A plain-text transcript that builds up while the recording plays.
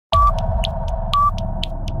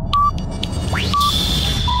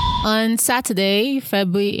On Saturday,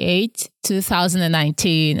 February 8th,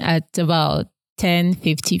 2019, at about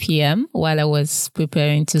 10:50 p.m., while I was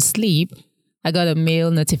preparing to sleep, I got a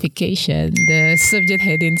mail notification. The subject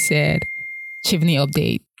heading said, Chivney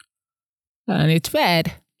Update. And it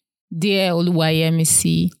read, Dear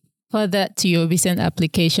Oluwayemisi, further to your recent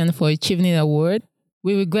application for a Chivney Award,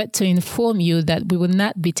 we regret to inform you that we will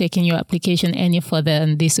not be taking your application any further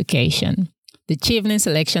on this occasion. The Chivney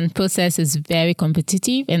selection process is very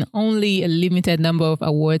competitive and only a limited number of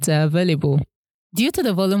awards are available. Due to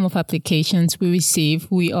the volume of applications we receive,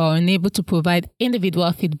 we are unable to provide individual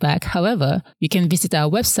feedback. However, you can visit our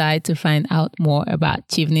website to find out more about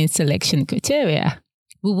Chivney selection criteria.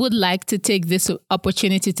 We would like to take this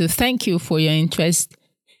opportunity to thank you for your interest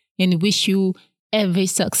and wish you every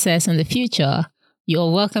success in the future. You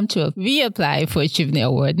are welcome to reapply for a Chivney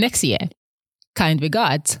Award next year. Kind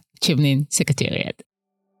regards, Chivney Secretariat.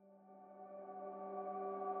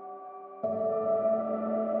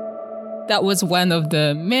 That was one of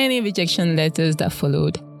the many rejection letters that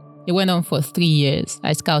followed. It went on for 3 years.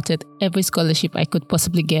 I scouted every scholarship I could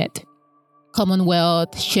possibly get.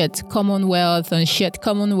 Commonwealth, Shet Commonwealth, and Shet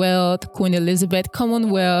Commonwealth, Queen Elizabeth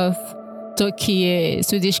Commonwealth, Turkey,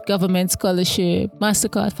 Swedish Government Scholarship,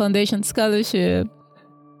 MasterCard Foundation Scholarship.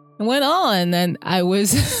 It went on, and I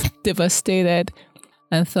was devastated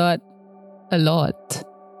and thought a lot.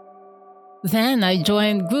 Then I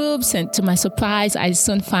joined groups, and to my surprise, I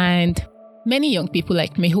soon find many young people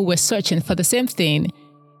like me who were searching for the same thing,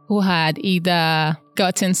 who had either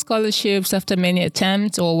gotten scholarships after many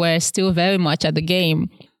attempts or were still very much at the game.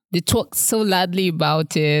 They talked so loudly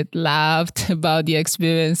about it, laughed about the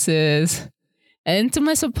experiences. And to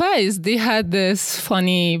my surprise, they had this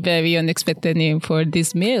funny, very unexpected name for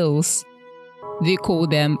these mails. They call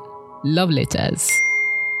them love letters.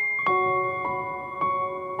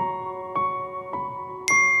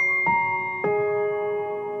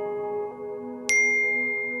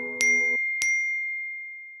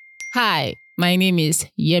 Hi, my name is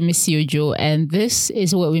Yemisi Ojo, and this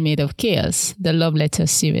is What We Made of Chaos, the Love Letter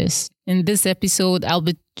series. In this episode, I'll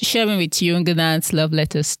be sharing with you Ngunan's love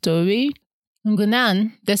letter story.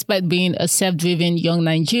 Ngunan, despite being a self-driven young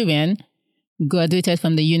Nigerian, graduated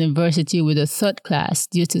from the university with a third class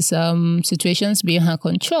due to some situations beyond her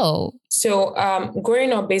control. So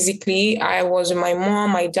growing up, basically, I was with my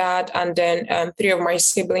mom, my dad, and then 3 of my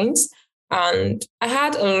siblings. And I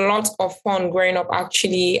had a lot of fun growing up,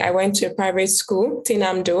 actually. I went to a private school,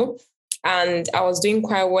 Tinamdo, and I was doing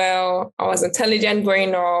quite well. I was intelligent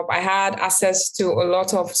growing up. I had access to a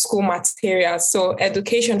lot of school materials. So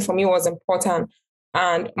education for me was important.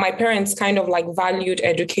 And my parents kind of like valued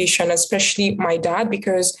education, especially my dad,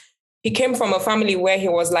 because he came from a family where he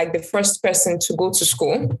was like the first person to go to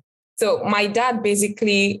school. So my dad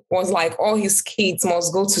basically was like, all his kids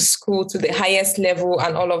must go to school to the highest level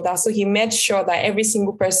and all of that. So he made sure that every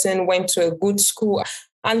single person went to a good school.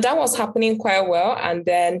 And that was happening quite well. And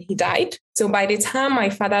then he died. So by the time my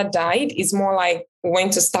father died, it's more like we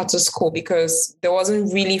went to start to school because there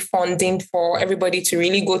wasn't really funding for everybody to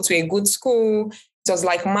really go to a good school. It was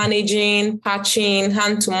like managing, patching,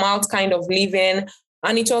 hand to mouth kind of living.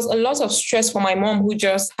 And it was a lot of stress for my mom, who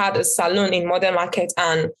just had a salon in Modern Market,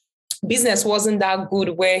 and business wasn't that good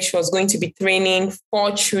where she was going to be training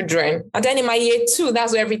 4 children. And then in my year 2,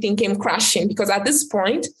 that's where everything came crashing, because at this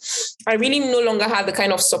point, I really no longer had the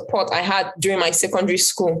kind of support I had during my secondary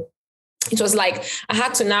school. It was like I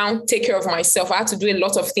had to now take care of myself. I had to do a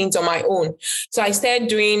lot of things on my own. So I started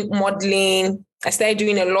doing modeling. I started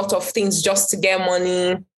doing a lot of things just to get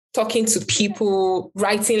money, talking to people,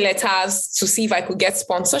 writing letters to see if I could get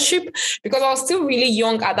sponsorship, because I was still really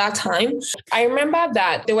young at that time. I remember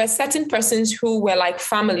that there were certain persons who were like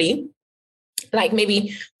family, like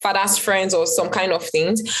maybe father's friends or some kind of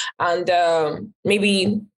things, and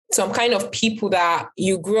maybe some kind of people that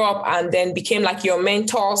you grew up and then became like your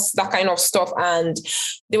mentors, that kind of stuff. And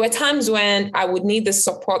there were times when I would need the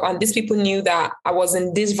support, and these people knew that I was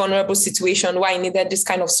in this vulnerable situation where I needed this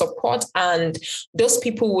kind of support. And those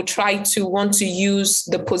people would try to want to use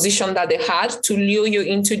the position that they had to lure you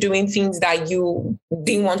into doing things that you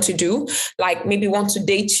didn't want to do, like maybe want to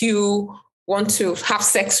date you, want to have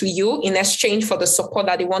sex with you in exchange for the support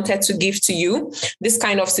that they wanted to give to you. This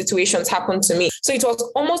kind of situations happened to me. So it was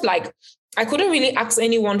almost like I couldn't really ask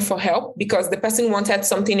anyone for help because the person wanted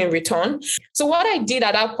something in return. So what I did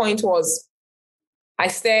at that point was I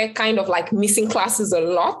started kind of like missing classes a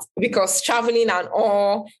lot because traveling and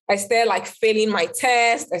all. I started like failing my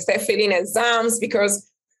test. I started failing exams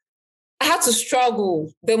because I had to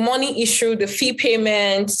struggle. The money issue, the fee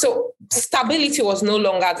payment. So stability was no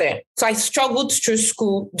longer there. So I struggled through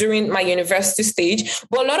school during my university stage,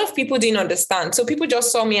 but a lot of people didn't understand. So people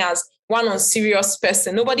just saw me as one unserious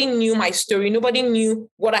person. Nobody knew my story. Nobody knew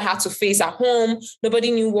what I had to face at home.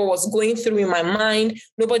 Nobody knew what was going through in my mind.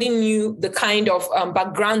 Nobody knew the kind of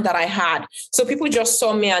background that I had. So people just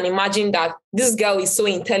saw me and imagined that this girl is so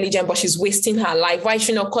intelligent, but she's wasting her life. Why is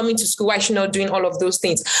she not coming to school? Why is she not doing all of those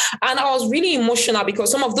things? And I was really emotional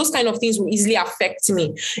because some of those kind of things will easily affect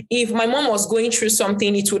me. If my mom was going through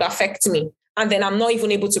something, it would affect me. And then I'm not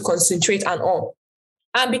even able to concentrate at all.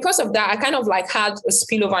 And because of that, I kind of like had a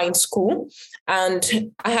spillover in school,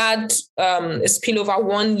 and I had a spillover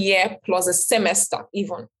 1 year plus a semester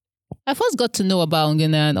even. I first got to know about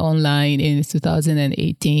Ungana online in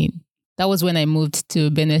 2018. That was when I moved to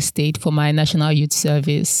Benin State for my National Youth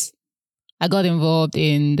Service. I got involved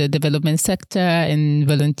in the development sector and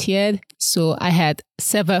volunteered. So I had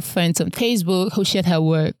several friends on Facebook who shared her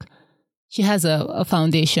work. She has a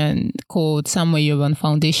foundation called Samuel Yoron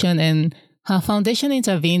Foundation, and her foundation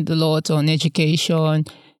intervened a lot on education,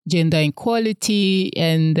 gender equality,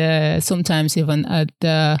 and sometimes even at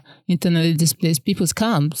the internally displaced people's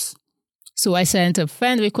camps. So I sent a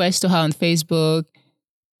friend request to her on Facebook,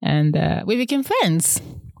 and we became friends.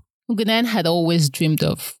 Ungana had always dreamed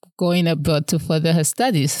of going abroad to further her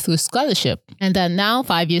studies through scholarship. And then now,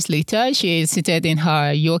 5 years later, she is seated in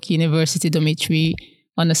her York University dormitory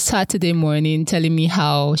on a Saturday morning telling me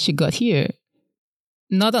how she got here.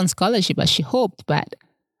 Not on scholarship as she hoped, but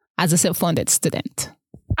as a self-funded student.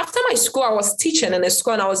 After my school, I was teaching in a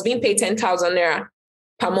school and I was being paid 10,000 naira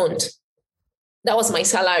per month. That was my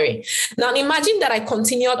salary. Now imagine that I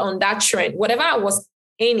continued on that trend. Whatever I was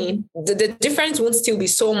earning, the difference won't still be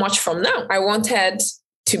so much from now. I wanted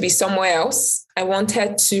to be somewhere else. I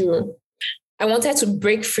wanted to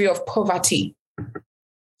break free of poverty.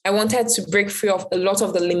 I wanted to break free of a lot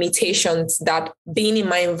of the limitations that being in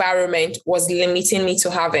my environment was limiting me to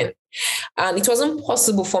having. And it wasn't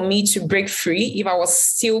possible for me to break free if I was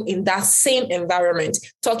still in that same environment,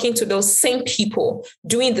 talking to those same people,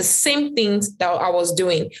 doing the same things that I was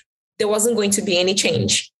doing. There wasn't going to be any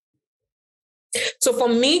change. So for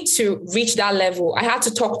me to reach that level, I had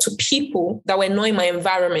to talk to people that were not in my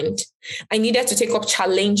environment. I needed to take up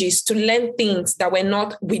challenges to learn things that were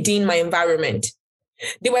not within my environment.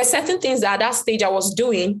 There were certain things that at that stage I was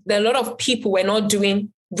doing that a lot of people were not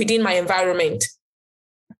doing within my environment.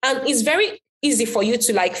 And it's very easy for you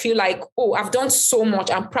to feel like, oh, I've done so much.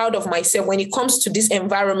 I'm proud of myself. When it comes to this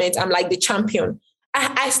environment, I'm like the champion.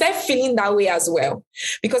 I started feeling that way as well.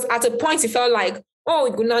 Because at a point, it felt like,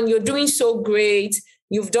 oh, Gunan, you're doing so great.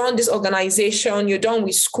 You've done this organization. You're done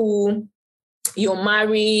with school. You're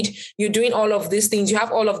married, you're doing all of these things, you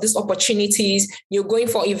have all of these opportunities, you're going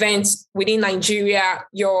for events within Nigeria,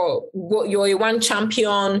 you're a one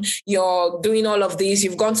champion, you're doing all of this,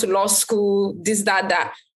 you've gone to law school, this,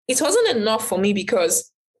 that. It wasn't enough for me because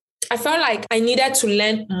I felt like I needed to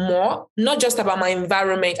learn more, not just about my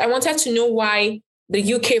environment. I wanted to know why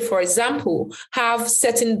the UK, for example, have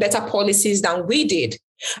certain better policies than we did.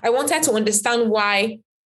 I wanted to understand why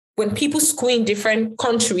when people school in different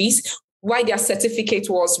countries, why their certificate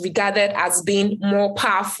was regarded as being more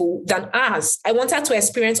powerful than ours. I wanted to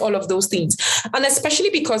experience all of those things. And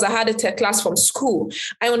especially because I had a tech class from school,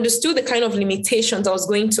 I understood the kind of limitations I was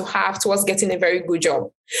going to have towards getting a very good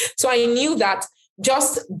job. So I knew that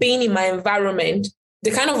just being in my environment,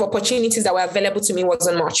 the kind of opportunities that were available to me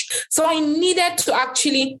wasn't much. So I needed to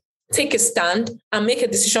actually take a stand and make a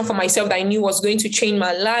decision for myself that I knew was going to change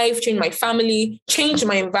my life, change my family, change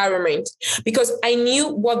my environment, because I knew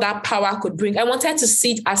what that power could bring. I wanted to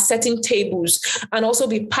sit at certain tables and also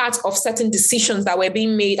be part of certain decisions that were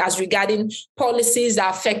being made as regarding policies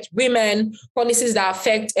that affect women, policies that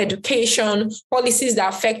affect education, policies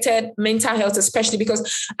that affected mental health, especially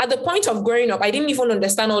because at the point of growing up, I didn't even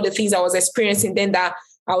understand all the things I was experiencing then, that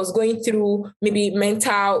I was going through maybe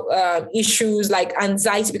mental issues like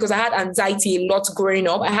anxiety, because I had anxiety a lot growing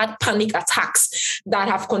up. I had panic attacks that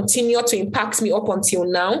have continued to impact me up until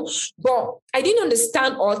now. But I didn't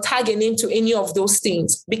understand or tag a name to any of those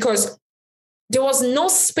things because there was no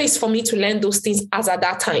space for me to learn those things as at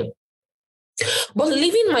that time. But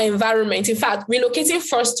leaving my environment, in fact, relocating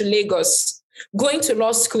first to Lagos, going to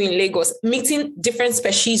law school in Lagos, meeting different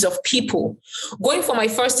species of people, going for my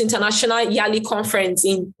first international Yali conference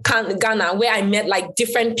in Ghana, where I met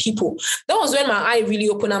different people. That was when my eye really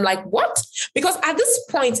opened. I'm like, what? Because at this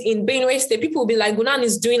point in Benue State, people will be like, Gunan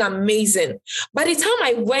is doing amazing. By the time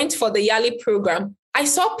I went for the Yali program, I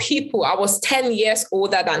saw people I was 10 years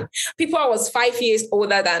older than, people I was 5 years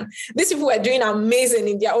older than. These people were doing amazing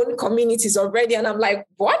in their own communities already. And I'm like,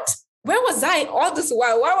 what? Where was I all this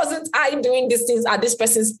while? Why wasn't I doing these things at this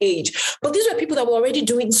person's age? But these were people that were already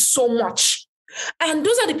doing so much. And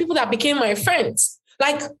those are the people that became my friends.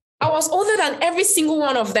 Like, I was older than every single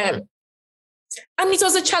one of them. And it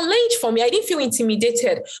was a challenge for me. I didn't feel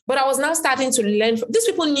intimidated, but I was now starting to learn. These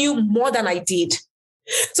people knew more than I did.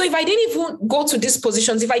 So if I didn't even go to these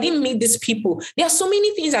positions, if I didn't meet these people, there are so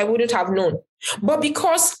many things I wouldn't have known. But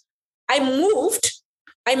because I moved,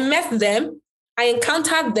 I met them, I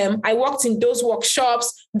encountered them, I worked in those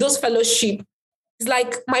workshops, those fellowships. It's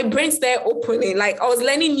like my brain's there opening. Like I was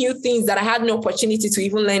learning new things that I had no opportunity to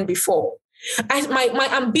even learn before. My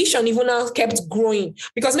ambition even now kept growing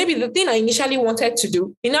because maybe the thing I initially wanted to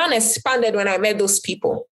do, it now expanded when I met those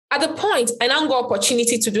people. At the point, I now got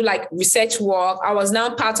opportunity to do like research work. I was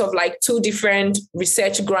now part of like 2 different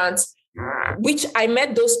research grants, which I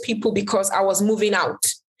met those people because I was moving out.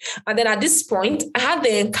 And then at this point, I had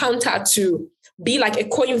the encounter to be like a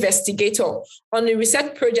co-investigator on a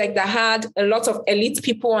research project that had a lot of elite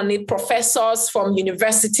people on it, professors from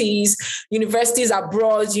universities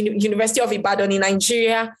abroad, University of Ibadan in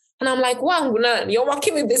Nigeria. And I'm like, wow, you're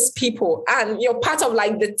working with these people and you're part of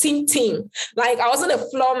like the team. Like I wasn't a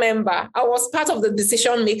floor member. I was part of the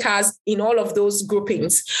decision makers in all of those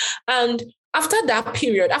groupings. And after that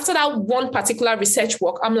period, after that one particular research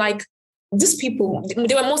work, I'm like, these people,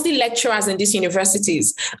 they were mostly lecturers in these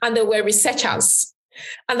universities and they were researchers.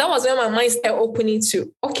 And that was when my mind started opening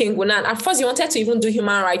to, okay, Ngunan, at first you wanted to even do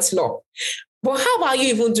human rights law. But how about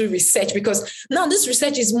you even do research? Because now this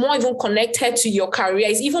research is more even connected to your career.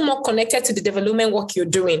 It's even more connected to the development work you're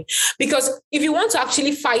doing. Because if you want to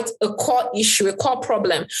actually fight a core issue, a core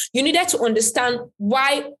problem, you needed to understand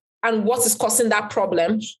why and what is causing that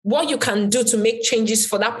problem, what you can do to make changes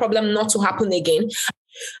for that problem not to happen again.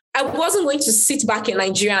 I wasn't going to sit back in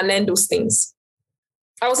Nigeria and learn those things.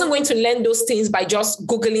 I wasn't going to learn those things by just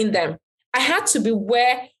Googling them. I had to be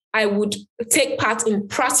where I would take part in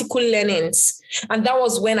practical learnings. And that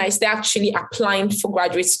was when I started actually applying for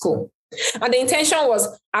graduate school. And the intention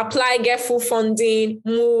was apply, get full funding,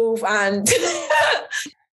 move, and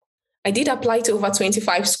I did apply to over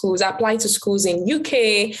 25 schools. I applied to schools in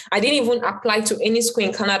UK. I didn't even apply to any school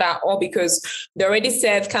in Canada at all because they already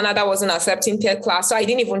said Canada wasn't accepting third class. So I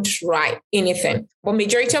didn't even try anything. But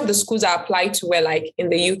majority of the schools I applied to were like in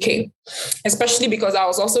the UK, especially because I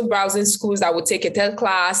was also browsing schools that would take a third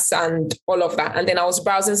class and all of that. And then I was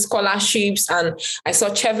browsing scholarships and I saw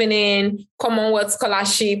Chevening, Commonwealth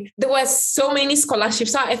Scholarship. There were so many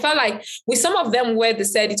scholarships. So I felt like with some of them where they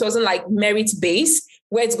said it wasn't like merit-based,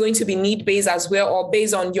 where it's going to be need-based as well, or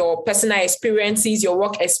based on your personal experiences, your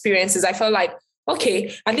work experiences, I felt like,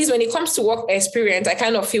 okay, at least when it comes to work experience, I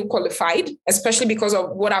kind of feel qualified, especially because of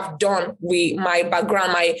what I've done with my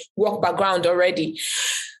background, my work background already.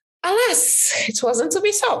 Alas, it wasn't to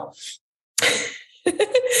be so.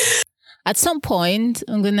 At some point,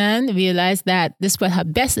 Ngunan realized that despite her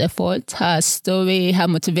best effort, her story, her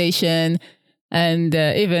motivation, and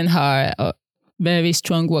even her very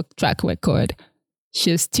strong work track record,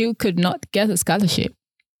 she still could not get a scholarship.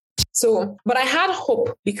 So, but I had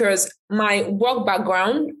hope because my work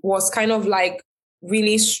background was kind of like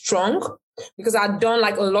really strong because I'd done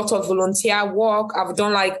like a lot of volunteer work. I've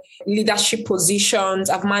done like leadership positions.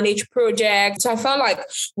 I've managed projects. So I felt like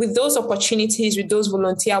with those opportunities, with those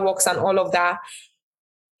volunteer works and all of that,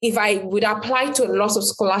 if I would apply to a lot of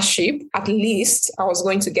scholarship, at least I was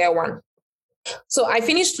going to get one. So I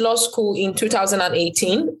finished law school in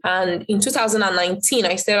 2018, and in 2019,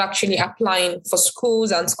 I started actually applying for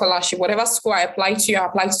schools and scholarship. Whatever school I applied to, I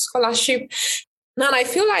applied to scholarship. Now, I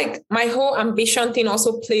feel like my whole ambition thing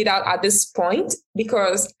also played out at this point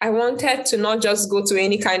because I wanted to not just go to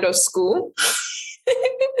any kind of school.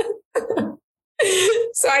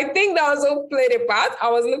 So I think that also played a part.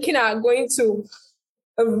 I was looking at going to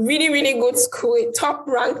a really, really good school, a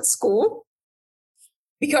top-ranked school.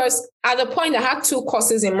 Because at the point, I had 2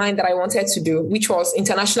 courses in mind that I wanted to do, which was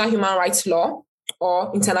international human rights law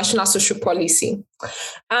or international social policy.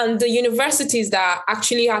 And the universities that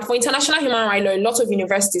actually had, for international human rights law, a lot of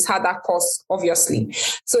universities had that course, obviously.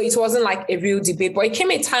 So it wasn't like a real debate, but it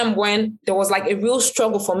came a time when there was like a real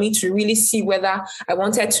struggle for me to really see whether I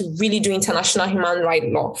wanted to really do international human rights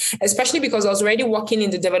law, especially because I was already working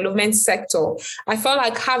in the development sector. I felt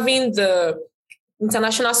like having the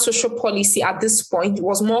international social policy at this point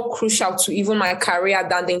was more crucial to even my career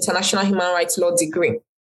than the international human rights law degree.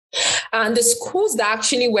 And the schools that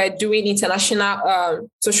actually were doing international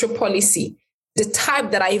social policy, the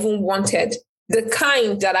type that I even wanted, the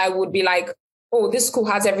kind that I would be like, oh, this school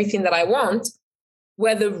has everything that I want,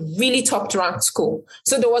 were the really top ranked school.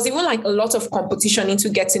 So there was even like a lot of competition into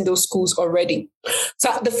getting those schools already. So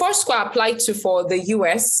the first school I applied to for the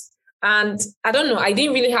US, and I don't know, I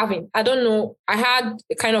didn't really have it. I don't know. I had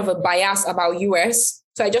kind of a bias about US.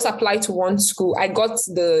 So I just applied to one school. I got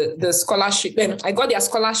the scholarship. Then I got their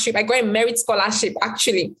scholarship. I got a merit scholarship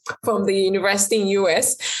actually from the university in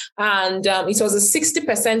US. And it was a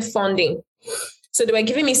 60% funding. So they were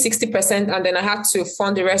giving me 60%, and then I had to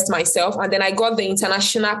fund the rest myself. And then I got the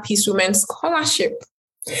International Peace Women Scholarship,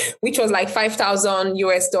 which was like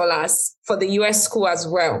 $5,000 for the US school as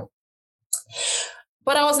well.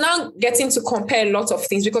 But I was now getting to compare a lot of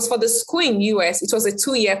things, because for the school in US, it was a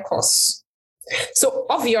 2-year course. So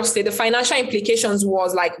obviously the financial implications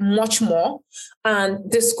was like much more.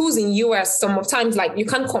 And the schools in US, sometimes like you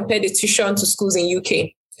can't compare the tuition to schools in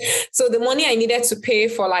UK. So the money I needed to pay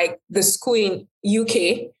for like the school in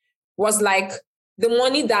UK was like the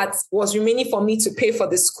money that was remaining for me to pay for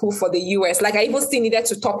the school for the US. Like I even still needed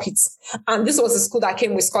to top it. And this was a school that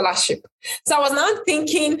came with scholarship. So I was now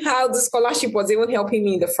thinking how the scholarship was even helping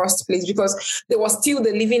me in the first place, because there was still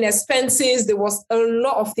the living expenses. There was a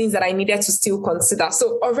lot of things that I needed to still consider.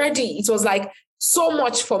 So already it was like so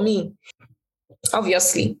much for me,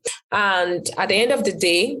 obviously. And at the end of the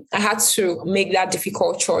day, I had to make that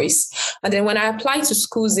difficult choice. And then when I applied to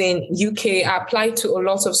schools in UK, I applied to a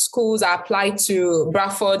lot of schools. I applied to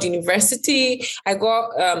Bradford University. I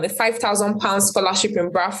got a £5,000 scholarship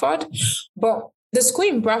in Bradford. But the school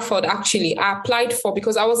in Bradford, actually, I applied for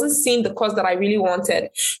because I wasn't seeing the course that I really wanted.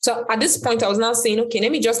 So at this point, I was now saying, okay,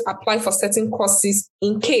 let me just apply for certain courses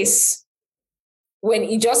in case, when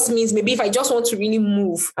it just means maybe if I just want to really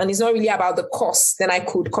move and it's not really about the course, then I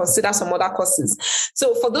could consider some other courses.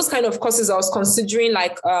 So for those kind of courses, I was considering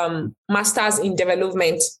like masters in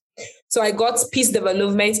development. So I got peace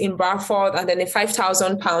development in Bradford, and then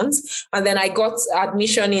 £5,000. And then I got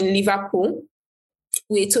admission in Liverpool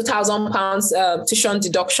with £2,000 tuition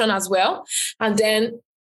deduction as well. And then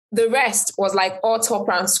the rest was like all top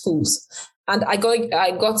ranked schools. And I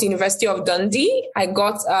got University of Dundee. I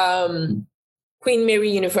got Queen Mary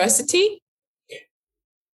University.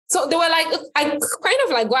 So they were like, I kind of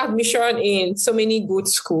like got admission in so many good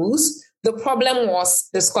schools. The problem was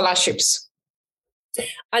the scholarships.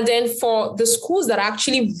 And then for the schools that I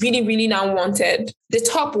actually really, really now wanted, the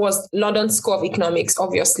top was London School of Economics,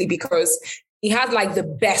 obviously, because it had like the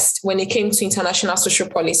best when it came to international social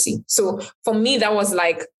policy. So for me, that was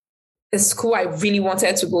like a school I really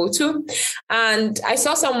wanted to go to. And I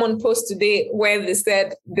saw someone post today where they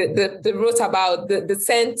said they wrote about they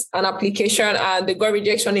sent an application and they got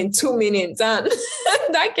rejection in 2 minutes. And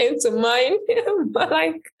that came to mind. But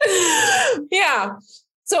like, yeah.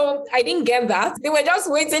 So I didn't get that. They were just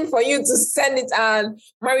waiting for you to send it. And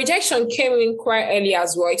my rejection came in quite early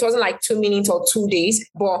as well. It wasn't like 2 minutes or 2 days,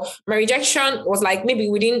 but my rejection was like maybe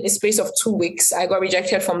within a space of 2 weeks. I got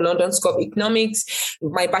rejected from London School of Economics.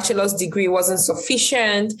 My bachelor's degree wasn't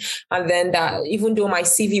sufficient. And then that, even though my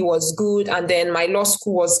CV was good and then my law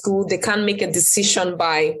school was good, they can't make a decision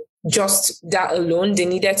by just that alone. They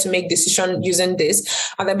needed to make decision using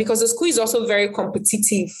this. And then because the school is also very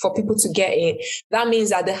competitive for people to get in, that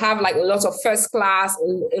means that they have like a lot of first class,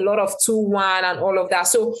 a lot of 2-1 and all of that.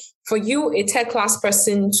 So for you, a third class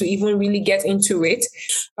person, to even really get into it,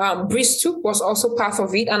 Bristol was also part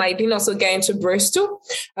of it. And I didn't also get into Bristol.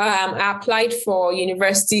 I applied for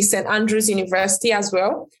University, St. Andrews University as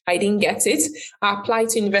well. I didn't get it. I applied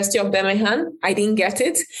to University of Birmingham. I didn't get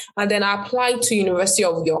it. And then I applied to University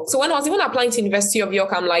of York. So when I was even applying to University of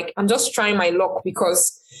York, I'm like, I'm just trying my luck,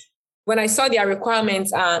 because when I saw their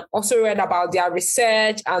requirements and also read about their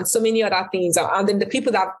research and so many other things, and then the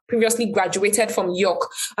people that previously graduated from York,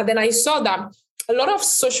 and then I saw that a lot of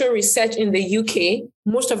social research in the UK,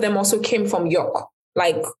 most of them also came from York.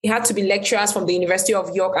 Like it had to be lecturers from the University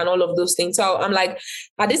of York and all of those things. So I'm like,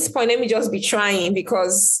 at this point, let me just be trying,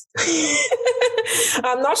 because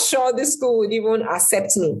I'm not sure this school would even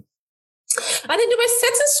accept me. And then there were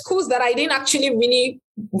certain schools that I didn't actually really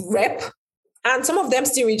rep, and some of them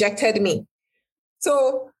still rejected me.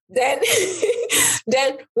 So then,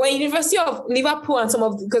 then when University of Liverpool and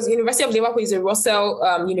because University of Liverpool is a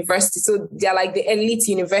Russell university, so they're like the elite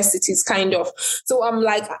universities kind of. So I'm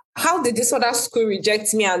like, how did this other school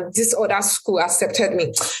reject me and this other school accepted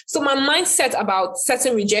me? So my mindset about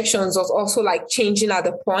certain rejections was also like changing at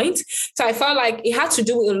the point. So I felt like it had to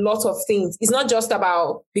do with a lot of things. It's not just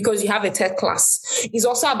about because you have a third class. It's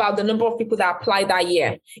also about the number of people that applied that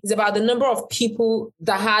year. It's about the number of people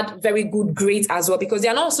that had very good grades as well, because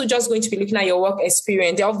they're not also just going to be looking at your work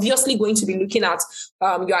experience. They're obviously going to be looking at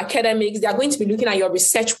your academics. They're going to be looking at your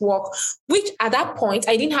research work, which at that point,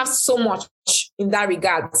 I didn't have so much in that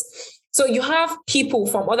regard. So you have people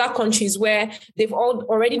from other countries where they've all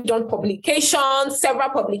already done publications, several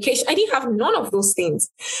publications. I didn't have none of those things.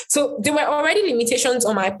 So there were already limitations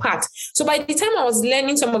on my part. So by the time I was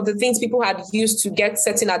learning some of the things people had used to get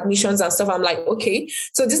certain admissions and stuff, I'm like, okay,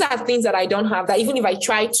 so these are things that I don't have, that even if I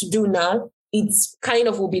try to do now, it's kind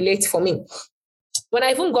of will be late for me. When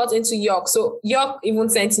I even got into York, so York even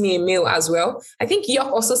sent me a mail as well. I think York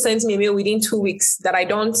also sent me a mail within 2 weeks that I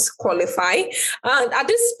don't qualify. And at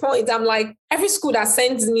this point, I'm like, every school that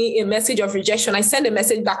sends me a message of rejection, I send a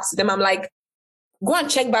message back to them. I'm like, go and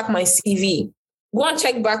check back my CV. Go and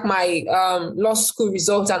check back my law school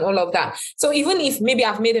results and all of that. So even if maybe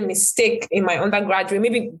I've made a mistake in my undergraduate,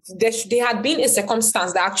 maybe there had been a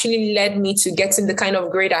circumstance that actually led me to getting the kind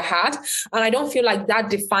of grade I had. And I don't feel like that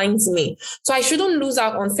defines me. So I shouldn't lose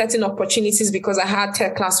out on certain opportunities because I had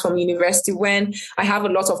third class from university when I have a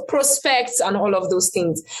lot of prospects and all of those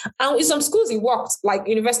things. And in some schools, it worked, like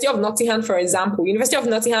University of Nottingham, for example. University of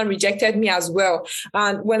Nottingham rejected me as well.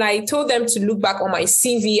 And when I told them to look back on my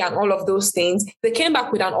CV and all of those things, they came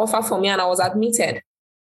back with an offer for me and I was admitted.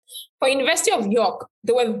 For University of York,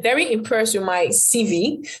 they were very impressed with my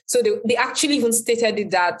CV. So they actually even stated it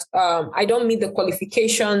that I don't meet the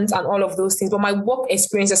qualifications and all of those things. But my work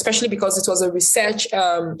experience, especially because it was a research,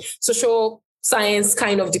 social science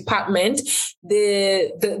kind of department,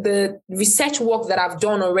 the research work that I've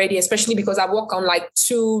done already, especially because I work on like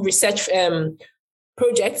 2 research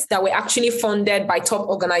projects that were actually funded by top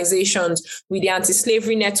organizations, with the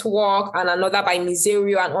Anti-Slavery Network and another by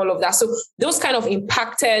Miserio and all of that. So those kind of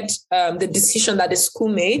impacted the decision that the school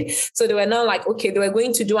made. So they were now like, okay, they were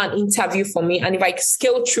going to do an interview for me. And if I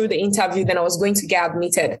scaled through the interview, then I was going to get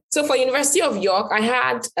admitted. So for University of York, I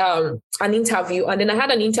had an interview, and then I had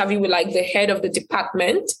an interview with like the head of the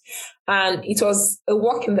department. And it was a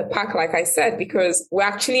walk in the park, like I said, because we're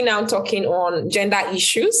actually now talking on gender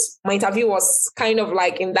issues. My interview was kind of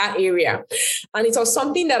like in that area. And it was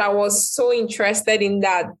something that I was so interested in,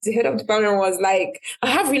 that the head of the department was like, I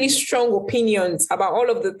have really strong opinions about all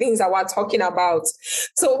of the things that we're talking about.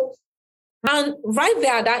 So, and right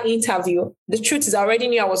there at that interview, the truth is I already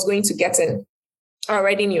knew I was going to get in. I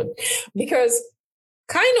already knew, because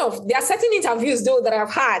there are certain interviews though that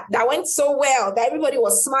I've had that went so well that everybody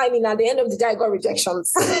was smiling. At the end of the day, I got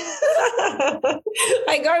rejections.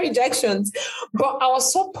 I got rejections, but I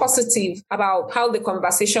was so positive about how the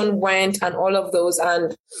conversation went and all of those.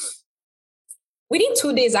 And within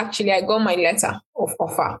 2 days, actually, I got my letter of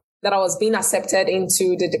offer that I was being accepted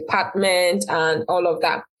into the department and all of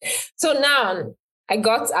that. So now I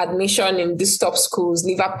got admission in these top schools: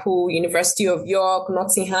 Liverpool, University of York,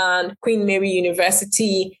 Nottingham, Queen Mary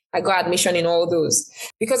University. I got admission in all those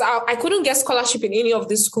because I couldn't get scholarship in any of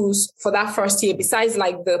these schools for that first year, besides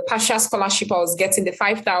like the partial scholarship I was getting, the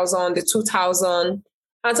 5,000, the 2,000.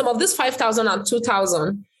 And some of this 5,000 and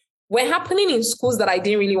 2,000 were happening in schools that I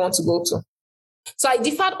didn't really want to go to. So I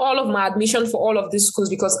deferred all of my admission for all of these schools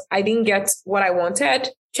because I didn't get what I wanted.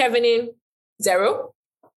 Chevening, 0.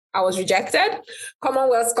 I was rejected.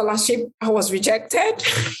 Commonwealth scholarship, I was rejected.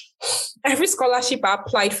 Every scholarship I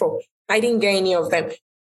applied for, I didn't get any of them.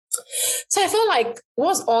 So I felt like,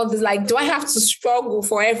 what's all this? Like, do I have to struggle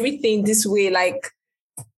for everything this way? Like,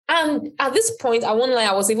 and at this point, I won't lie,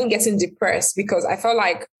 I was even getting depressed because I felt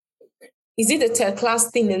like, is it the third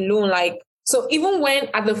class thing alone? Like, so even when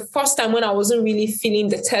at the first time when I wasn't really feeling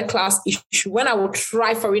the third class issue, when I would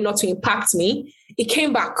try for it not to impact me, it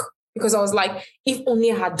came back. Because I was like, if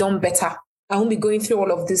only I had done better, I won't be going through all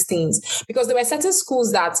of these things. Because there were certain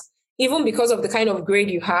schools that, even because of the kind of grade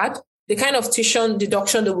you had, the kind of tuition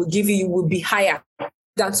deduction they would give you would be higher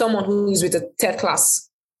than someone who is with a third class.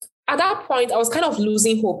 At that point, I was kind of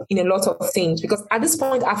losing hope in a lot of things because at this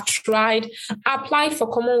point, I've tried. I applied for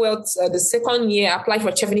Commonwealth the second year, I applied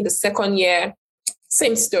for Chevening the second year.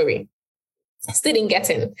 Same story. Still didn't get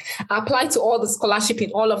in. I applied to all the scholarship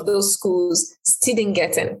in all of those schools. Still didn't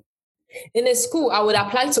get in. In a school, I would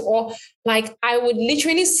apply to all, like I would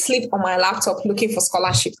literally sleep on my laptop looking for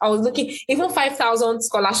scholarship. I was looking, even 5,000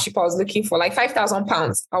 scholarship I was looking for, like 5,000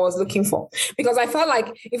 pounds I was looking for. Because I felt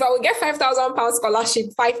like if I would get 5,000 pounds scholarship,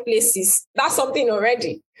 5 places, that's something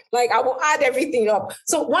already. Like I will add everything up.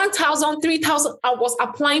 So 1,000, 3,000, I was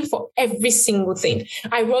applying for every single thing.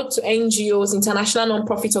 I wrote to NGOs, international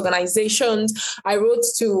non-profit organizations. I wrote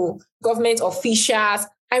to government officials.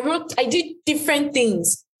 I did different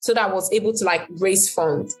things so that I was able to like raise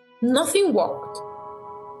funds. Nothing worked.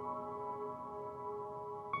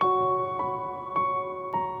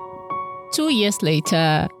 Two years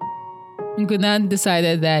later, Ngunan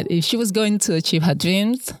decided that if she was going to achieve her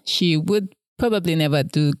dreams, she would probably never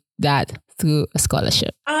do that through a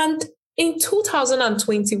scholarship. And in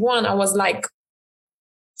 2021, I was like,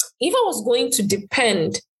 if I was going to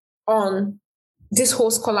depend on this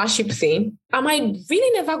whole scholarship thing, I might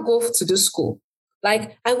really never go to the school.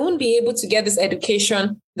 Like, I won't be able to get this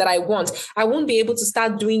education that I want. I won't be able to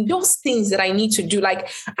start doing those things that I need to do. Like,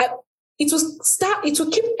 it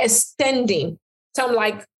will keep extending. So I'm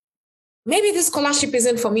like, maybe this scholarship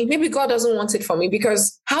isn't for me. Maybe God doesn't want it for me,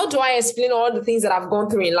 because how do I explain all the things that I've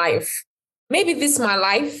gone through in life? Maybe this is my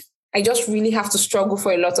life. I just really have to struggle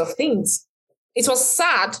for a lot of things. It was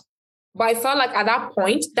sad, but I felt like at that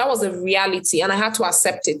point, that was a reality and I had to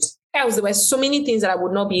accept it. Else, there were so many things that I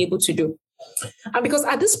would not be able to do. And because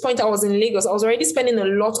at this point I was in Lagos, I was already spending a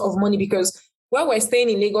lot of money because where we're staying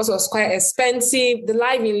in Lagos was quite expensive. The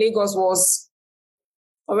life in Lagos was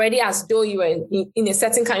already as though you were in a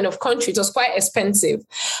certain kind of country. It was quite expensive.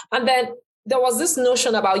 And then there was this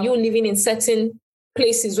notion about you living in certain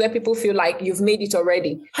places where people feel like you've made it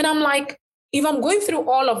already. And I'm like, if I'm going through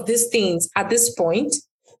all of these things at this point,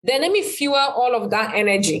 then let me fuel all of that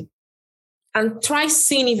energy and try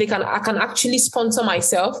seeing if I can actually sponsor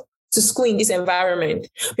myself to school in this environment.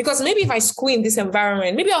 Because maybe if I school in this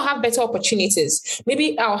environment, maybe I'll have better opportunities.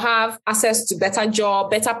 Maybe I'll have access to better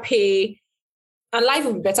job, better pay, and life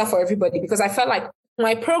will be better for everybody. Because I felt like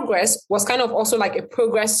my progress was kind of also like a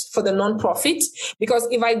progress for the nonprofit. Because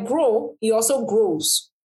if I grow, it also grows.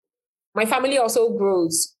 My family also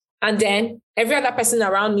grows. And then every other person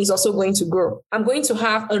around me is also going to grow. I'm going to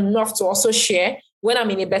have enough to also share when I'm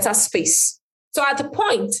in a better space. So at the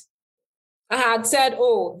point, I had said,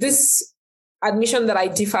 oh, this admission that I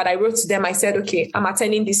deferred, I wrote to them, I said, okay, I'm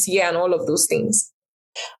attending this year and all of those things.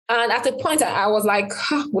 And at the point, I was like,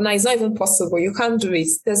 well, it's not even possible. You can't do it.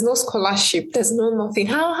 There's no scholarship. There's no nothing.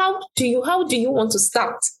 How do you want to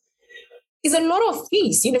start? It's a lot of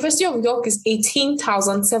fees. University of York is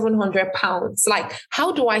 £18,700. Like,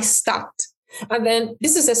 how do I start? And then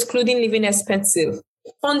this is excluding living expensive.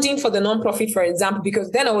 Funding for the nonprofit, for example,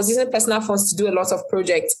 because then I was using personal funds to do a lot of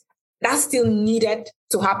projects. That still needed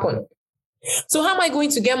to happen. So how am I going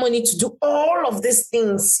to get money to do all of these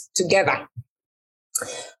things together?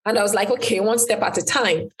 And I was like, okay, one step at a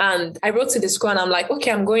time. And I wrote to the school and I'm like, okay,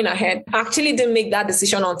 I'm going ahead. I actually didn't make that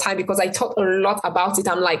decision on time because I thought a lot about it.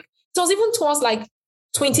 I'm like, it was even towards like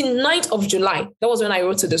 29th of July. That was when I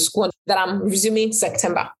wrote to the school that I'm resuming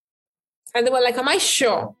September. And they were like, am I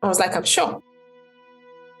sure? I was like, I'm sure.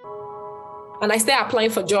 And I started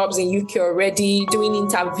applying for jobs in UK already, doing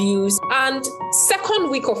interviews. And second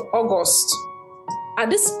week of August,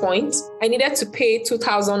 at this point, I needed to pay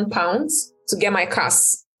 £2,000 to get my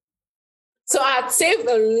CAS. So I had saved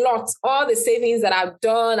a lot, all the savings that I've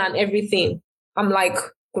done and everything. I'm like,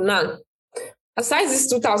 Kunan, aside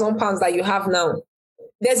this £2,000 that you have now,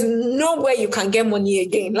 there's no way you can get money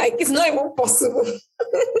again. Like, it's not even possible.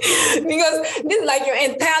 Because this is like your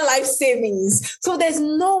entire life savings. So there's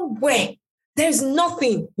no way. There's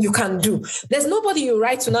nothing you can do. There's nobody you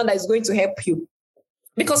write to now that is going to help you.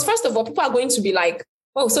 Because first of all, people are going to be like,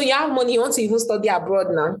 oh, so you have money, you want to even study abroad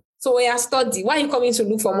now. So when you study, why are you coming to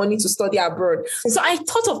look for money to study abroad? And so I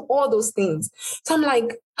thought of all those things. So I'm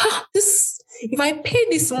like, if I pay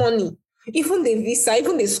this money, even the visa,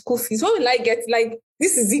 even the school fees, what will I get? Like,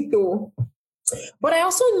 this is it though. But I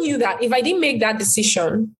also knew that if I didn't make that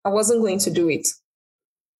decision, I wasn't going to do it.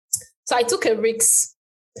 So I took a risk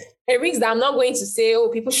that I'm not going to say, oh,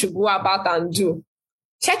 people should go about and do.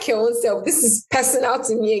 Check your own self. This is personal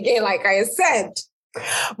to me again, like I said.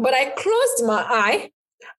 But I closed my eye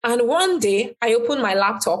and one day I opened my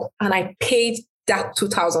laptop and I paid that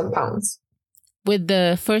 £2,000. With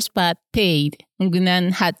the first part paid,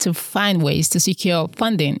 Ngunan had to find ways to secure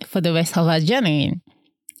funding for the rest of her journey.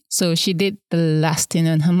 So she did the last thing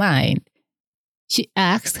on her mind. She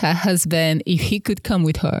asked her husband if he could come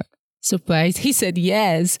with her. Surprised, he said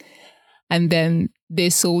yes. And then they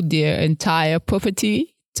sold their entire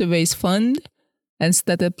property to raise funds and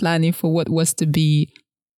started planning for what was to be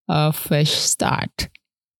a fresh start.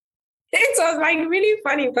 It was like really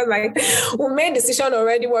funny because like we made a decision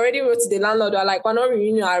already. We already wrote to the landlord. We're like, we're not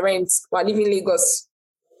renewing our rent. We're leaving Lagos.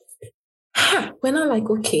 We're not like,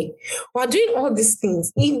 okay, we're doing all these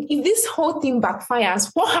things. If this whole thing backfires,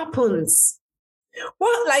 what happens?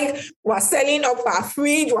 What, like, we're selling up our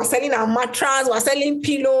fridge, we're selling our mattress, we're selling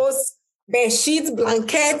pillows, bed sheets,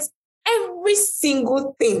 blankets, every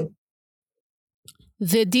single thing.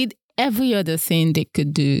 They did every other thing they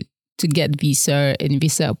could do to get visa and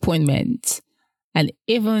visa appointments and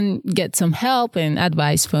even get some help and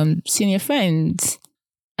advice from senior friends.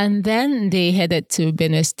 And then they headed to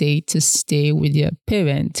Benue State to stay with their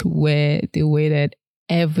parents, where they waited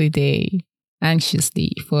every day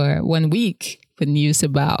anxiously for 1 week for news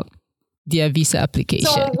about their visa application.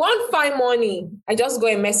 So one fine morning, I just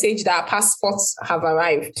got a message that passports have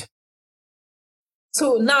arrived.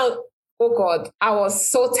 So now, oh God, I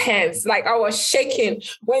was so tense. Like I was shaking.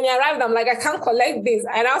 When it arrived, I'm like, I can't collect this.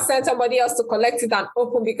 I now sent somebody else to collect it and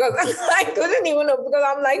open because I couldn't even know, because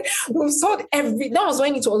I'm like, we've sold that was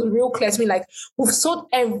when it was real clear to me. Like, we've sold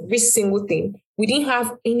every single thing. We didn't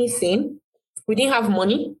have anything. We didn't have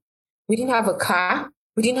money. We didn't have a car.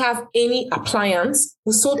 We didn't have any appliance.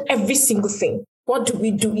 We sold every single thing. What do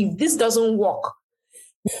we do if this doesn't work?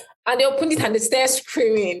 And they opened it and they started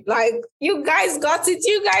screaming, like, you guys got it,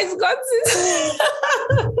 you guys got it.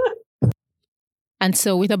 And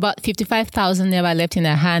so with about 55,000 naira left in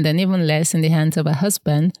her hand and even less in the hands of her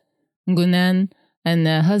husband, Ngunan and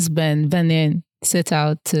her husband, Vanin, set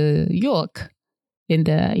out to York in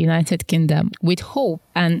the United Kingdom with hope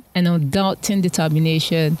and an undoubting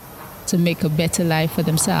determination to make a better life for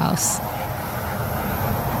themselves.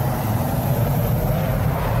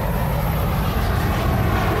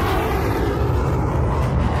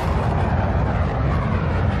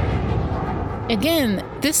 Again,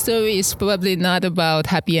 this story is probably not about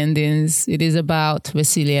happy endings. It is about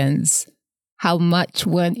resilience, how much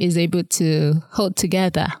one is able to hold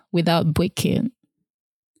together without breaking.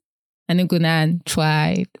 And Ngunan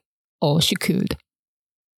tried all she could.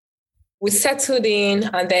 We settled in,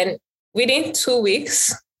 and then within 2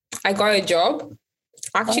 weeks, I got a job.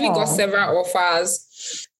 Actually got several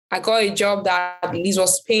offers. I got a job that at least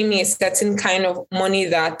was paying me a certain kind of money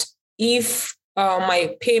that if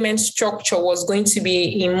my payment structure was going to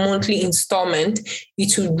be in monthly installment,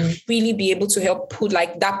 it would really be able to help put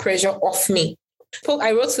like that pressure off me. So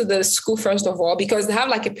I wrote to the school first of all, because they have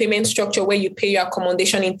like a payment structure where you pay your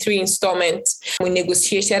accommodation in 3 installments. We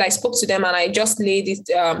negotiated. I spoke to them and I just laid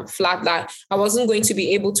it flat that I wasn't going to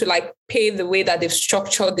be able to like pay the way that they've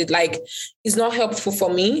structured it. Like, it's not helpful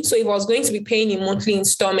for me. So if I was going to be paying in monthly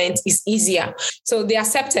installments, it's easier. So they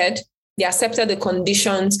accepted the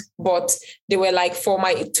conditions, but they were like, for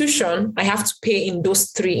my tuition, I have to pay in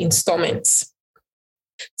those 3 installments.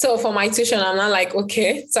 So for my tuition, I'm not like,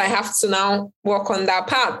 okay, so I have to now work on that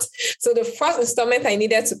part. So the first installment I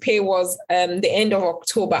needed to pay was the end of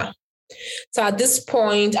October. So at this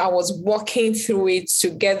point, I was working through it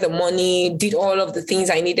to get the money, did all of the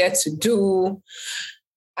things I needed to do.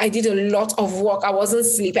 I did a lot of work. I wasn't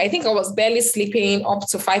sleeping. I think I was barely sleeping up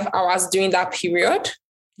to 5 hours during that period,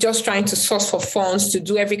 just trying to source for funds to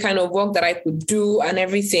do every kind of work that I could do and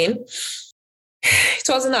everything. It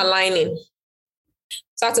wasn't aligning.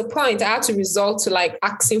 So at a point, I had to resort to like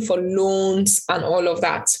asking for loans and all of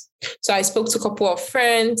that. So I spoke to a couple of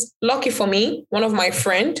friends. Lucky for me, one of my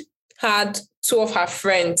friends had 2 of her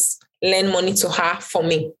friends lend money to her for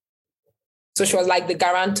me. So she was like the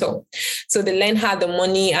guarantor. So they lent her the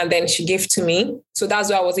money and then she gave to me. So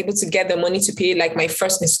that's why I was able to get the money to pay like my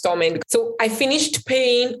first installment. So I finished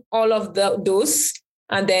paying all of those.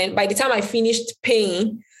 And then by the time I finished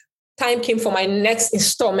paying, time came for my next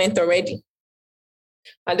installment already.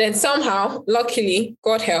 And then somehow, luckily,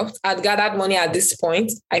 God helped, I'd gathered money at this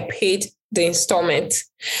point. I paid the installment.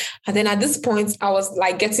 And then at this point, I was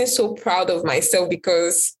like getting so proud of myself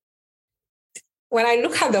because when I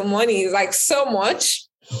look at the money, it's like so much,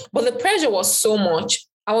 but the pressure was so much.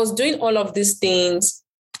 I was doing all of these things.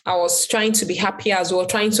 I was trying to be happy as well,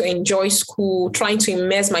 trying to enjoy school, trying to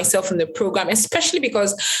immerse myself in the program, especially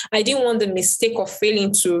because I didn't want the mistake of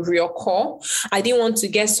failing to reoccur. I didn't want to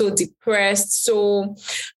get so depressed, so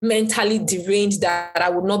mentally deranged that I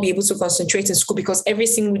would not be able to concentrate in school because every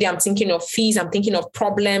single day I'm thinking of fees, I'm thinking of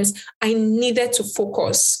problems. I needed to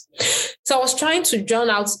focus. So I was trying to drown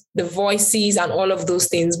out the voices and all of those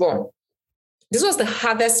things. But this was the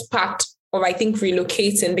hardest part of, I think,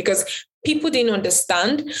 relocating because people didn't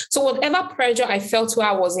understand. So whatever pressure I felt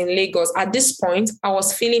while I was in Lagos, at this point, I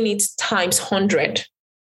was feeling it times 100.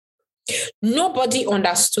 Nobody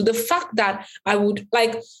understood the fact that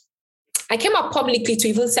I came up publicly to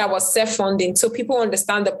even say I was self-funding so people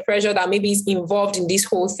understand the pressure that maybe is involved in this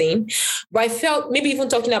whole thing. But I felt maybe even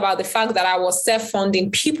talking about the fact that I was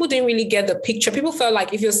self-funding, people didn't really get the picture. People felt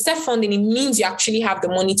like if you're self-funding, it means you actually have the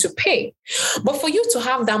money to pay. But for you to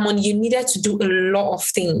have that money, you needed to do a lot of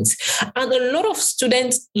things. And a lot of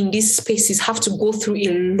students in these spaces have to go through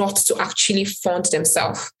a lot to actually fund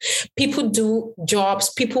themselves. People do jobs,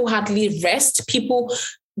 people hardly rest, people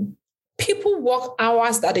work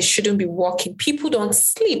hours that they shouldn't be working. People don't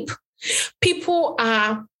sleep. People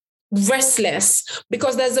are restless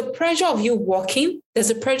because there's a pressure of you working. There's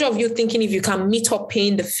a pressure of you thinking if you can meet up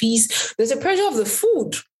paying the fees. There's a pressure of the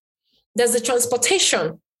food. There's the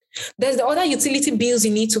transportation. There's the other utility bills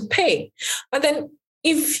you need to pay. And then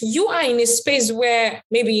if you are in a space where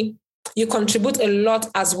maybe you contribute a lot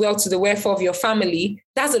as well to the welfare of your family,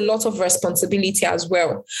 that's a lot of responsibility as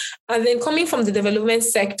well. And then coming from the development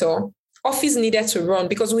sector, office needed to run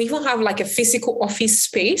because we even have like a physical office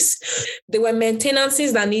space. There were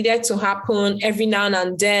maintenances that needed to happen every now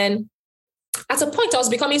and then. At a point, I was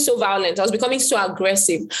becoming so violent. I was becoming so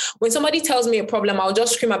aggressive. When somebody tells me a problem, I'll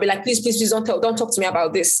just scream. I'll be like, please, don't talk to me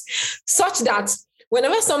about this. Such that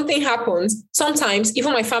whenever something happens, sometimes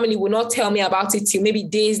even my family will not tell me about it till maybe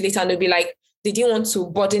days later. And they'll be like, they didn't want to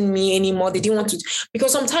burden me anymore. They didn't want to,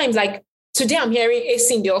 because sometimes like, today, I'm hearing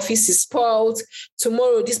AC in the office is spoiled.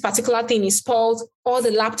 Tomorrow, this particular thing is spoiled. All the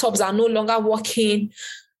laptops are no longer working.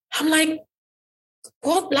 I'm like,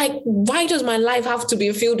 what? Like, why does my life have to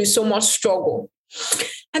be filled with so much struggle?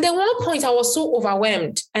 And then one point, I was so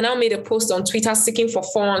overwhelmed. And I made a post on Twitter seeking for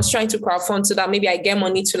funds, trying to crowdfund so that maybe I get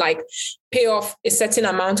money to like pay off a certain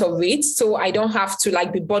amount of it. So I don't have to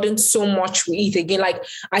like be burdened so much with it again. Like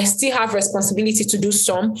I still have responsibility to do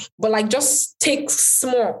some, but like just take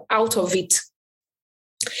small out of it.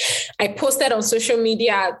 I posted on social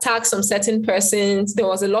media, tagged some certain persons. There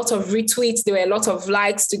was a lot of retweets. There were a lot of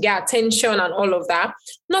likes to get attention and all of that.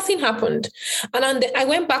 Nothing happened. And I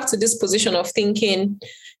went back to this position of thinking,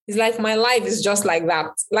 it's like my life is just like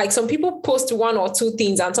that. Like some people post one or two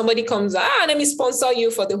things and somebody comes, let me sponsor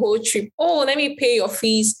you for the whole trip. Oh, let me pay your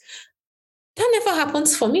fees. That never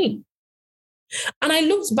happens for me. And I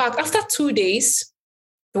looked back after 2 days,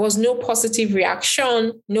 there was no positive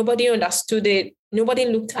reaction. Nobody understood it. Nobody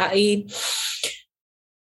looked at it.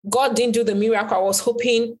 God didn't do the miracle I was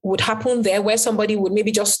hoping would happen there, where somebody would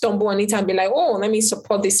maybe just stumble on it and be like, oh, let me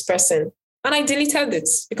support this person. And I deleted it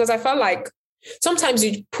because I felt like sometimes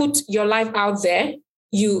you put your life out there,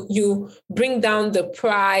 you bring down the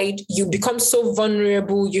pride, you become so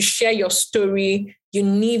vulnerable, you share your story, you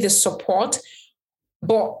need the support,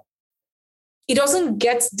 but it doesn't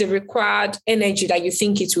get the required energy that you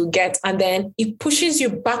think it will get. And then it pushes you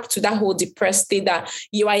back to that whole depressed state that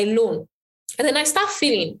you are alone. And then I start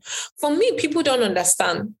feeling, for me, people don't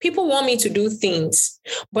understand. People want me to do things,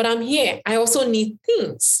 but I'm here. I also need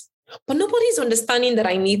things. But nobody's understanding that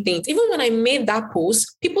I need things. Even when I made that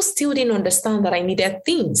post, people still didn't understand that I needed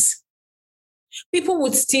things. People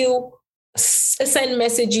would still send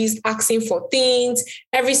messages asking for things.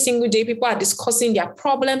 Every single day, people are discussing their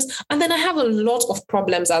problems. And then I have a lot of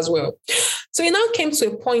problems as well. So it now came to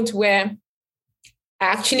a point where I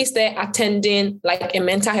actually started attending like a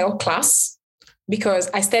mental health class because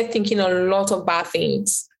I started thinking a lot of bad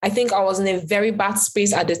things. I think I was in a very bad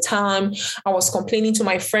space at the time. I was complaining to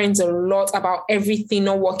my friends a lot about everything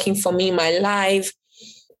not working for me in my life.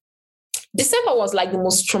 December was like the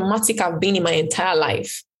most traumatic I've been in my entire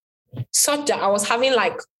life. Such that I was having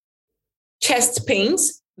like chest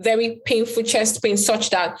pains, very painful chest pains, such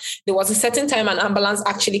that there was a certain time an ambulance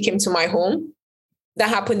actually came to my home. That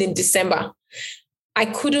happened in December. I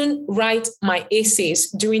couldn't write my essays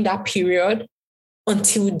during that period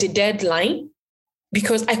until the deadline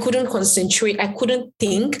because I couldn't concentrate. I couldn't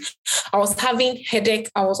think. I was having headache.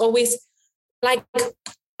 I was always like,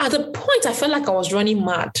 at the point, I felt like I was running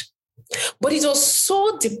mad. But it was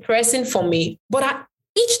so depressing for me. But at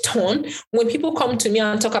each turn, when people come to me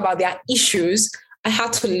and talk about their issues, I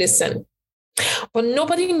had to listen. But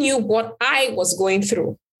nobody knew what I was going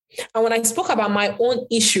through. And when I spoke about my own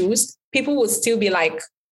issues, people would still be like,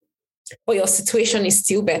 oh, your situation is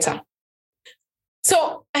still better.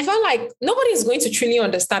 So I felt like nobody is going to truly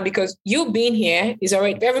understand because you being here is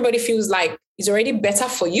already, everybody feels like it's already better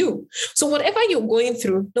for you. So whatever you're going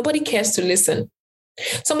through, nobody cares to listen.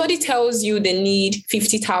 Somebody tells you they need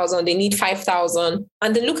 50,000, they need 5,000,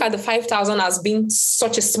 and they look at the 5,000 as being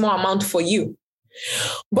such a small amount for you.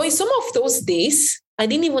 But in some of those days, I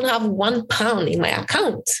didn't even have £1 in my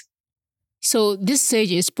account. So this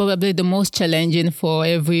stage is probably the most challenging for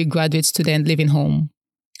every graduate student living home.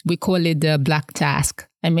 We call it the black task.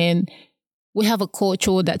 I mean, we have a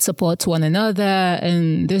culture that supports one another,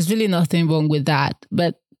 and there's really nothing wrong with that.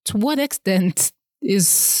 But to what extent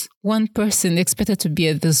is one person expected to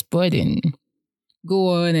bear this burden?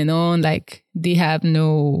 Go on and on, like they have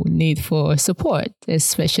no need for support,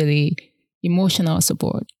 especially emotional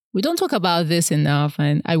support. We don't talk about this enough,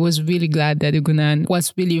 and I was really glad that Ugunan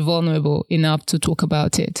was really vulnerable enough to talk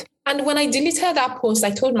about it. And when I deleted that post,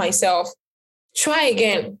 I told myself, try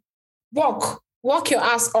again, walk your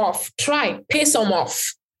ass off, try, pay some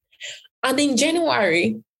off. And in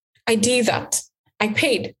January, I did that. I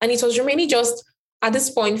paid, and it was remaining just at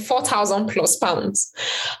this point, 4,000 plus pounds.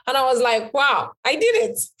 And I was like, wow, I did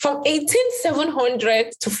it from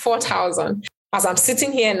 18,700 to 4,000. As I'm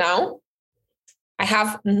sitting here now, I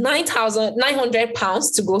have 9,900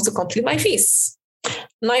 pounds to go to complete my fees.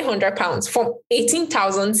 900 pounds from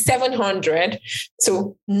 18,700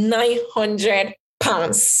 to 900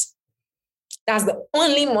 pounds. That's the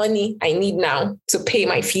only money I need now to pay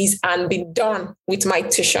my fees and be done with my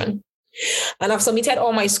tuition. And I've submitted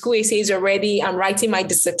all my school essays already. I'm writing my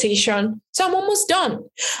dissertation. So I'm almost done.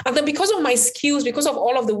 And then because of my skills, because of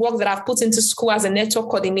all of the work that I've put into school as a network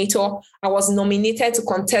coordinator, I was nominated to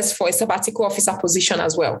contest for a sabbatical officer position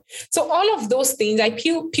as well. So all of those things, I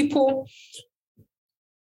feel people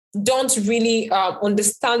don't really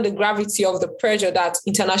understand the gravity of the pressure that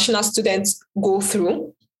international students go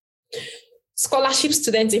through. Scholarship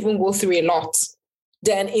students even go through a lot.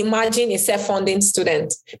 Then imagine a self-funding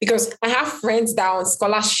student, because I have friends that are on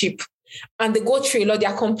scholarship and they go through a lot. They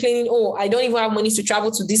are complaining, oh, I don't even have money to travel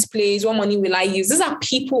to this place. What money will I use? These are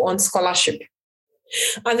people on scholarship.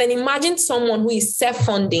 And then imagine someone who is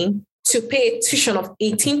self-funding to pay a tuition of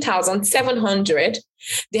 18,700.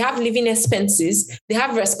 They have living expenses. They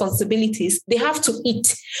have responsibilities. They have to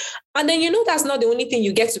eat. And then, that's not the only thing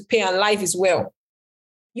you get to pay, and life as well.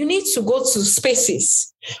 You need to go to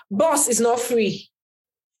spaces. Bus is not free.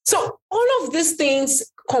 So all of these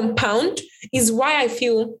things compound is why I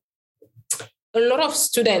feel a lot of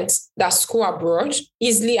students that school abroad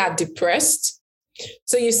easily are depressed.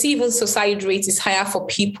 So you see even suicide rate is higher for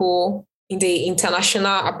people in the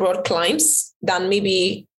international abroad climes than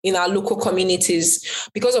maybe in our local communities,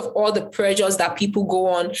 because of all the pressures that people go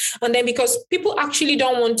on. And then because people actually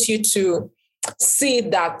don't want you to see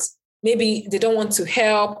that maybe they don't want to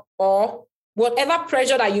help, or whatever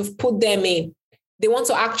pressure that you've put them in, they want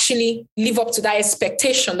to actually live up to that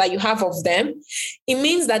expectation that you have of them. It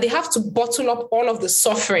means that they have to bottle up all of the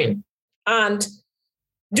suffering and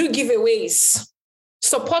do giveaways,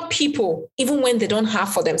 support people, even when they don't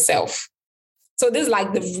have for themselves. So this is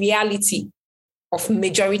like the reality of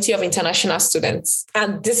majority of international students.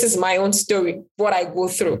 And this is my own story, what I go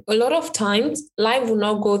through. A lot of times, life will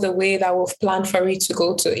not go the way that we've planned for it to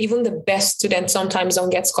go to. Even the best students sometimes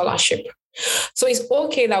don't get scholarship. So it's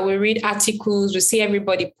okay that we read articles, we see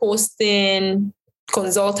everybody posting,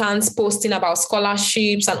 consultants posting about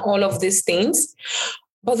scholarships and all of these things.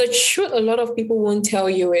 But the truth a lot of people won't tell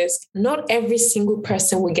you is not every single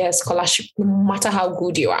person will get a scholarship, no matter how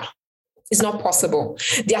good you are. It's not possible.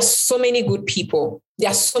 There are so many good people. There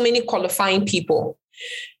are so many qualifying people.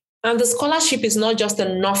 And the scholarship is not just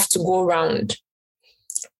enough to go around.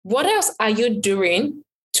 What else are you doing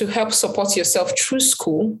to help support yourself through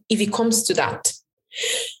school if it comes to that?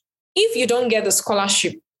 If you don't get the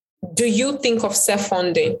scholarship, do you think of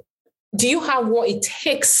self-funding? Do you have what it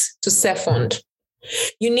takes to self-fund?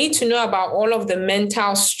 You need to know about all of the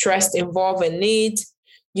mental stress involved in it.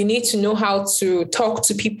 You need to know how to talk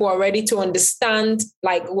to people already to understand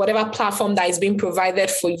like whatever platform that is being provided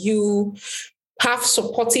for you. Have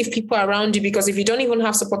supportive people around you, because if you don't even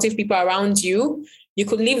have supportive people around you, you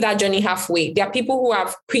could leave that journey halfway. There are people who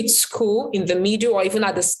have quit school in the middle or even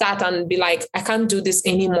at the start and be like, I can't do this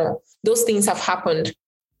anymore. Those things have happened.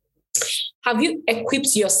 Have you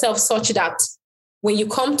equipped yourself such that when you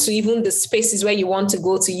come to even the spaces where you want to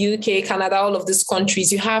go to UK, Canada, all of these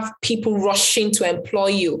countries, you have people rushing to employ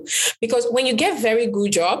you? Because when you get very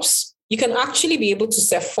good jobs, you can actually be able to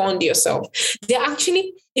self-fund yourself. They're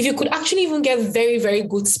actually, if you could actually even get very, very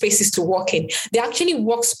good spaces to work in, they're actually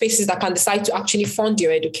workspaces that can decide to actually fund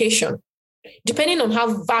your education, depending on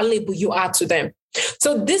how valuable you are to them.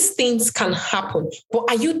 So these things can happen. But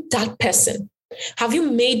are you that person? Have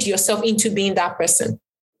you made yourself into being that person?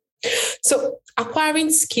 So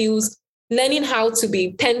acquiring skills, learning how to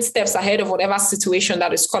be 10 steps ahead of whatever situation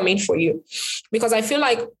that is coming for you. Because I feel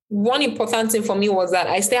like one important thing for me was that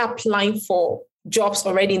I started applying for jobs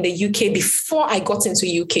already in the UK before I got into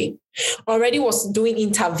UK. Already was doing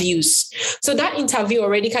interviews. So that interview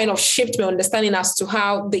already kind of shaped my understanding as to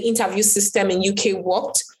how the interview system in UK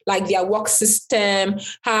worked, like their work system,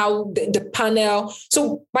 how the panel.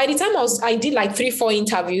 So by the time I did like 3-4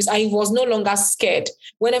 interviews, I was no longer scared.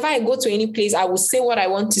 Whenever I go to any place, I will say what I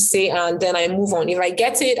want to say and then I move on. If I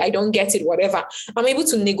get it, I don't get it, whatever. I'm able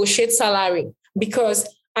to negotiate salary because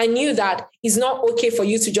I knew that it's not okay for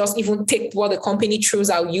you to just even take what the company throws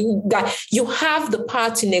at you, that you have the power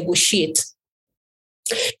to negotiate.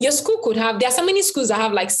 Your school could have, there are so many schools that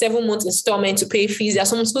have like 7 months installment to pay fees. There are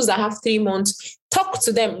some schools that have 3 months. Talk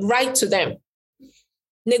to them, write to them,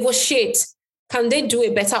 negotiate. Can they do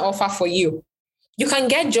a better offer for you? You can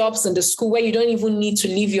get jobs in the school where you don't even need to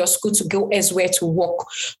leave your school to go elsewhere to work.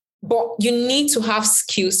 But you need to have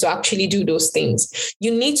skills to actually do those things.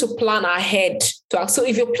 You need to plan ahead. So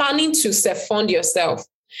if you're planning to self-fund yourself,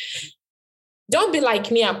 don't be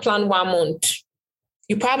like me and plan 1 month.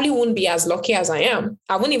 You probably won't be as lucky as I am.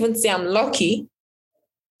 I wouldn't even say I'm lucky.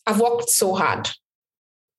 I've worked so hard.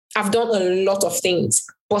 I've done a lot of things,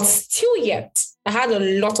 but still yet, I had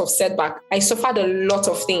a lot of setback. I suffered a lot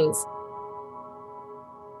of things.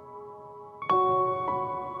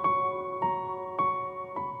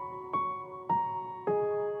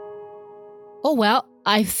 Oh, well,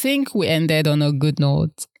 I think we ended on a good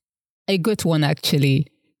note. A good one, actually.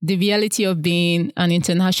 The reality of being an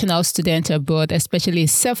international student abroad, especially a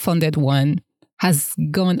self-funded one, has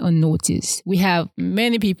gone unnoticed. We have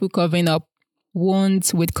many people covering up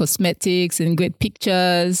wounds with cosmetics and great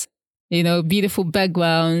pictures, beautiful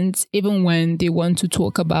backgrounds, even when they want to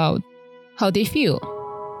talk about how they feel.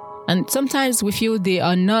 And sometimes we feel they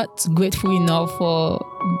are not grateful enough for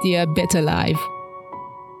their better life.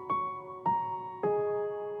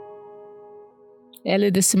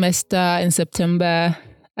 Early this semester in September,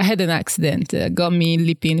 I had an accident that got me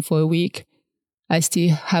limping for a week. I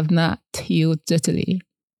still have not healed totally.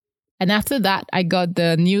 And after that, I got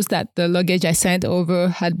the news that the luggage I sent over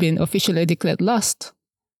had been officially declared lost.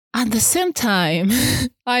 At the same time,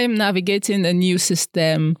 I am navigating a new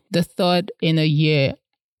system, the third in a year.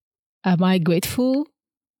 Am I grateful?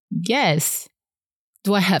 Yes.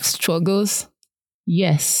 Do I have struggles?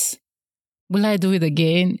 Yes. Will I do it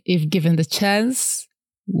again if given the chance?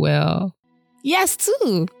 Well, yes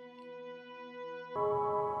too.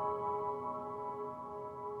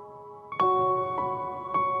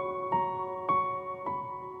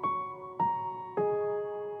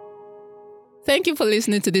 Thank you for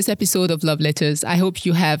listening to this episode of Love Letters. I hope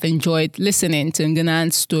you have enjoyed listening to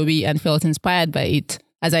Ngunan's story and felt inspired by it,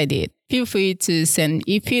 as I did. Feel free to send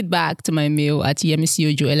feedback to my mail at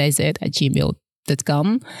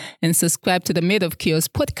yemisiojuliz@gmail.com and subscribe to the Made of Chaos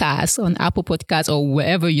podcast on Apple Podcasts or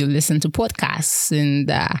wherever you listen to podcasts.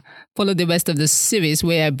 And follow the rest of the series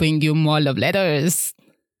where I bring you more love letters.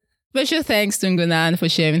 Special thanks to Ngunan for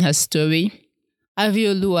sharing her story.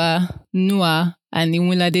 Aviolua, Nua, and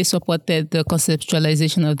Imulade supported the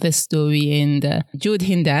conceptualization of this story, and Jude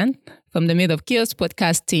Hindan from the Made of Chaos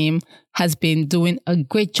podcast team has been doing a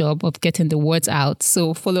great job of getting the words out.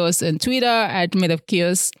 So follow us on Twitter at Made of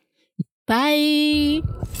Chaos. Bye!